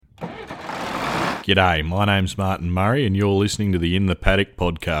G'day, my name's Martin Murray and you're listening to the In the Paddock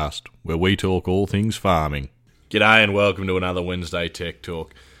podcast, where we talk all things farming. G'day and welcome to another Wednesday Tech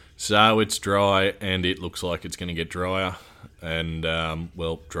Talk. So it's dry and it looks like it's going to get drier and,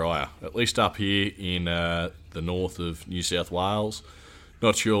 drier. At least up here in the north of New South Wales.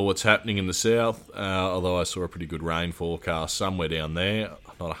 Not sure what's happening in the south, although I saw a pretty good rain forecast somewhere down there.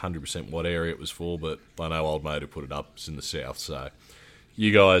 Not 100% what area it was for, but I know old mate who put it up. It's in the south, so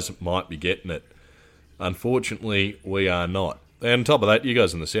you guys might be getting it. Unfortunately, we are not. And on top of that, you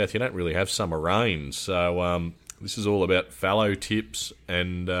guys in the south, you don't really have summer rain. So this is all about fallow tips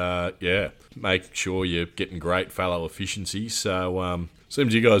and, make sure you're getting great fallow efficiency. So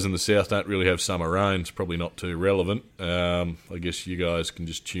seems you guys in the south don't really have summer rain. It's probably not too relevant. I guess you guys can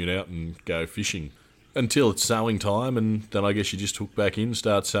just tune out and go fishing until it's sowing time, and then I guess you just hook back in,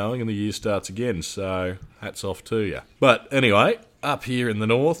 start sowing, and the year starts again. So hats off to you. But anyway, up here in the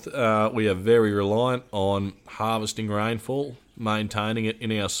north, we are very reliant on harvesting rainfall, maintaining it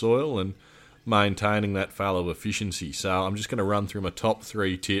in our soil, and maintaining that fallow efficiency. So I'm just going to run through my top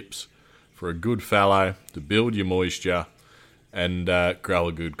 3 tips for a good fallow to build your moisture and grow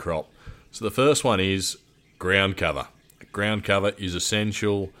a good crop. So the first one is ground cover. Ground cover is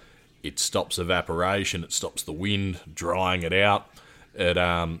essential. It stops evaporation. It stops the wind drying it out. It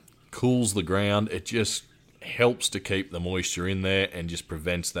cools the ground. It just helps to keep the moisture in there and just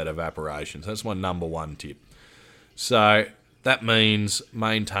prevents that evaporation. So that's my number 1 tip. So that means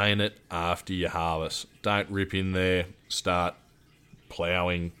maintain it after you harvest. Don't rip in there, start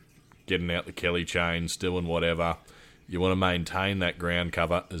ploughing, getting out the Kelly chains, doing whatever. You want to maintain that ground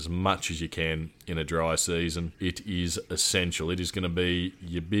cover as much as you can in a dry season. It is essential. It is going to be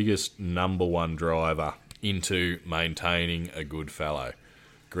your biggest number 1 driver into maintaining a good fallow.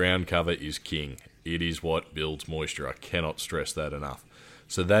 Ground cover is king. It is what builds moisture. I cannot stress that enough.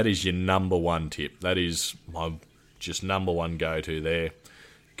 So that is your number 1 tip. That is my just number 1 go-to there.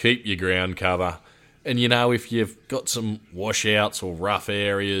 Keep your ground cover. And, if you've got some washouts or rough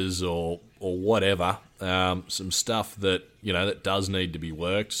areas or whatever, some stuff that, that does need to be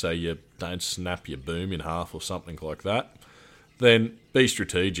worked so you don't snap your boom in half or something like that, then be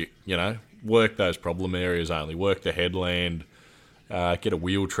strategic, work those problem areas only. Work the headland, get a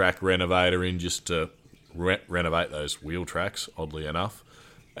wheel track renovator in just to renovate those wheel tracks, oddly enough.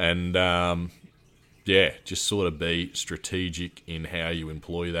 And, just sort of be strategic in how you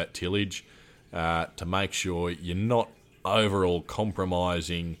employ that tillage to make sure you're not overall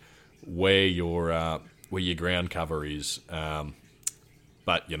compromising where your ground cover is,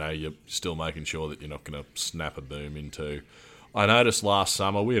 but you're still making sure that you're not going to snap a boom into. I noticed last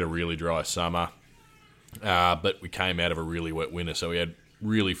summer we had a really dry summer, but we came out of a really wet winter, so we had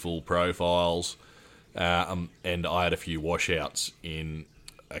really full profiles, and I had a few washouts in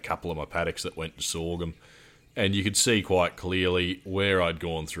a couple of my paddocks that went to sorghum, and you could see quite clearly where I'd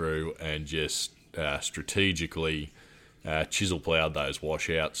gone through and just strategically chisel ploughed those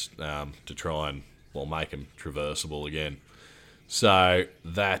washouts to try and make them traversable again. So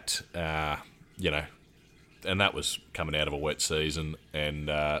that and that was coming out of a wet season, and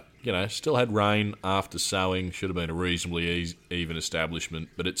still had rain after sowing. Should have been a reasonably even establishment,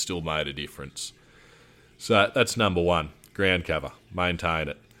 but it still made a difference. So that's number 1, ground cover, maintain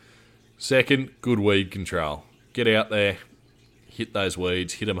it. Second, good weed control. Get out there, hit those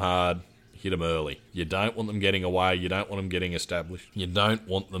weeds, hit them hard, hit them early. You don't want them getting away. You don't want them getting established. You don't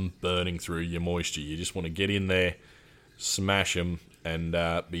want them burning through your moisture. You just want to get in there, smash them, and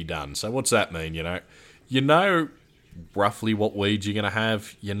be done. So what's that mean? You know roughly what weeds you're going to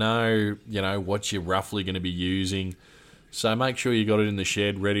have. You know what you're roughly going to be using. So make sure you got it in the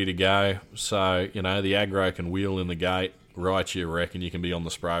shed ready to go. So, the aggro can wheel in the gate. Right, you reckon you can be on the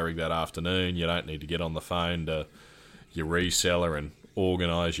spray rig that afternoon. You don't need to get on the phone to your reseller and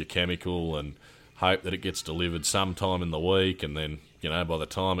organise your chemical and hope that it gets delivered sometime in the week, and then, by the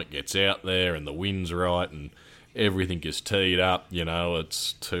time it gets out there and the wind's right and everything is teed up,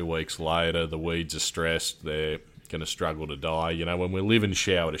 it's 2 weeks later, the weeds are stressed, they're going to struggle to die. When we're living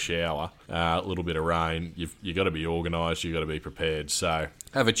shower to shower, a little bit of rain, you've got to be organised, you've got to be prepared. So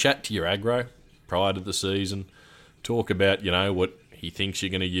have a chat to your aggro prior to the season. Talk about, what he thinks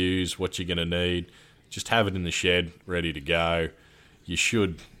you're going to use, what you're going to need. Just have it in the shed, ready to go. You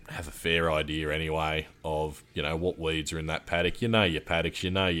should have a fair idea anyway of, what weeds are in that paddock. You know your paddocks,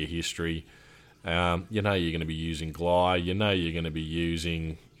 you know your history. You're going to be using Gly. You're going to be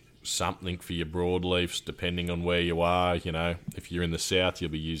using something for your broadleafs, depending on where you are. You know, if you're in the south,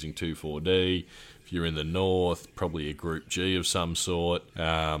 you'll be using 2,4-D. If you're in the north, probably a Group G of some sort,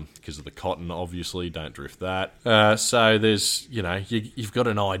 because of the cotton, obviously. Don't drift that. So there's, you know, you've got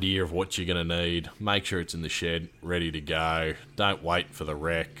an idea of what you're going to need. Make sure it's in the shed, ready to go. Don't wait for the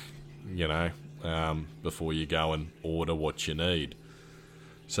wreck, you know, before you go and order what you need.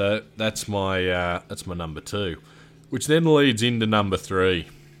 So that's my number 2, which then leads into number 3.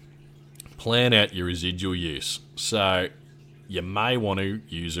 Plan out your residual use. So you may want to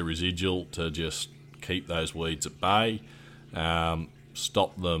use a residual to just keep those weeds at bay,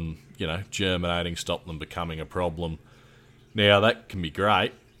 stop them, you know, germinating, stop them becoming a problem. Now, that can be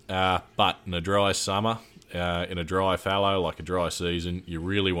great, but in a dry summer, in a dry fallow, like a dry season, you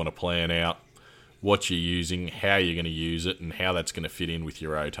really want to plan out what you're using, how you're going to use it, and how that's going to fit in with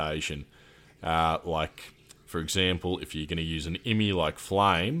your rotation. Like, for example, if you're going to use an IMI like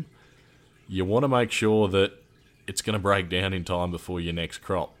Flame, you want to make sure that it's going to break down in time before your next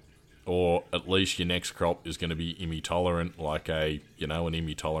crop, or at least your next crop is going to be IMI tolerant, like an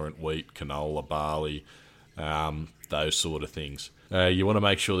IMI tolerant wheat, canola, barley, those sort of things. You want to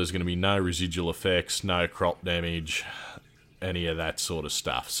make sure there's going to be no residual effects, no crop damage, any of that sort of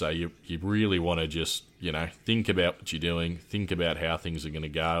stuff. So you really want to just, you know, think about what you're doing, think about how things are going to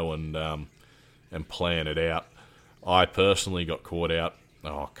go, and plan it out. I personally got caught out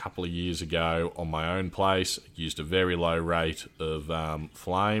a couple of years ago on my own place. Used a very low rate of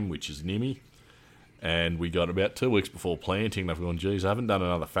Flame, which is NIMI, and we got about 2 weeks before planting, and I've gone, geez, I haven't done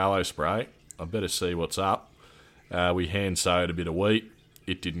another fallow spray. I better see what's up. We hand sowed a bit of wheat.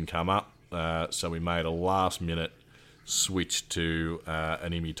 It didn't come up, so we made a last minute switch to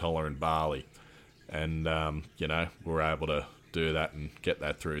an IMI tolerant barley, and you know, we're able to do that and get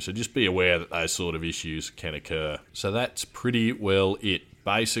that through. So just be aware that those sort of issues can occur. So that's pretty well it.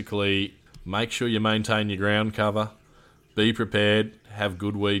 Basically, make sure you maintain your ground cover, be prepared, have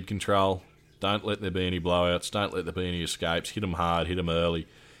good weed control, don't let there be any blowouts, don't let there be any escapes, hit them hard, hit them early,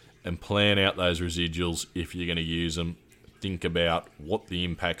 and plan out those residuals if you're going to use them. Think about what the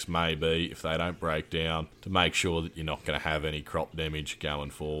impacts may be if they don't break down, to make sure that you're not going to have any crop damage going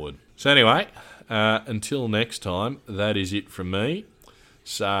forward. So anyway, until next time, that is it from me.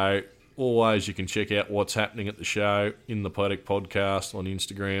 So always you can check out what's happening at the show in the Paddock Podcast on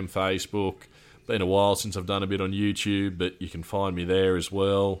Instagram, Facebook. Been a while since I've done a bit on YouTube, but you can find me there as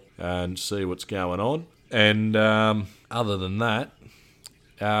well and see what's going on. And other than that,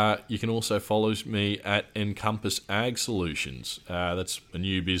 you can also follow me at Encompass Ag Solutions. That's a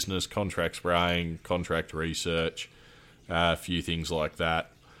new business, contract spraying, contract research, a few things like that.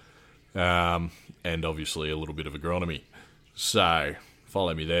 And obviously a little bit of agronomy. So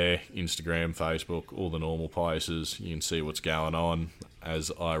follow me there, Instagram, Facebook, all the normal places. You can see what's going on.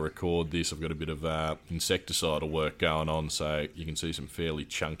 As I record this, I've got a bit of insecticidal work going on, so you can see some fairly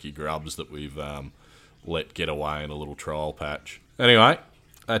chunky grubs that we've let get away in a little trial patch. Anyway,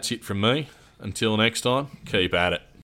 that's it from me. Until next time, keep at it.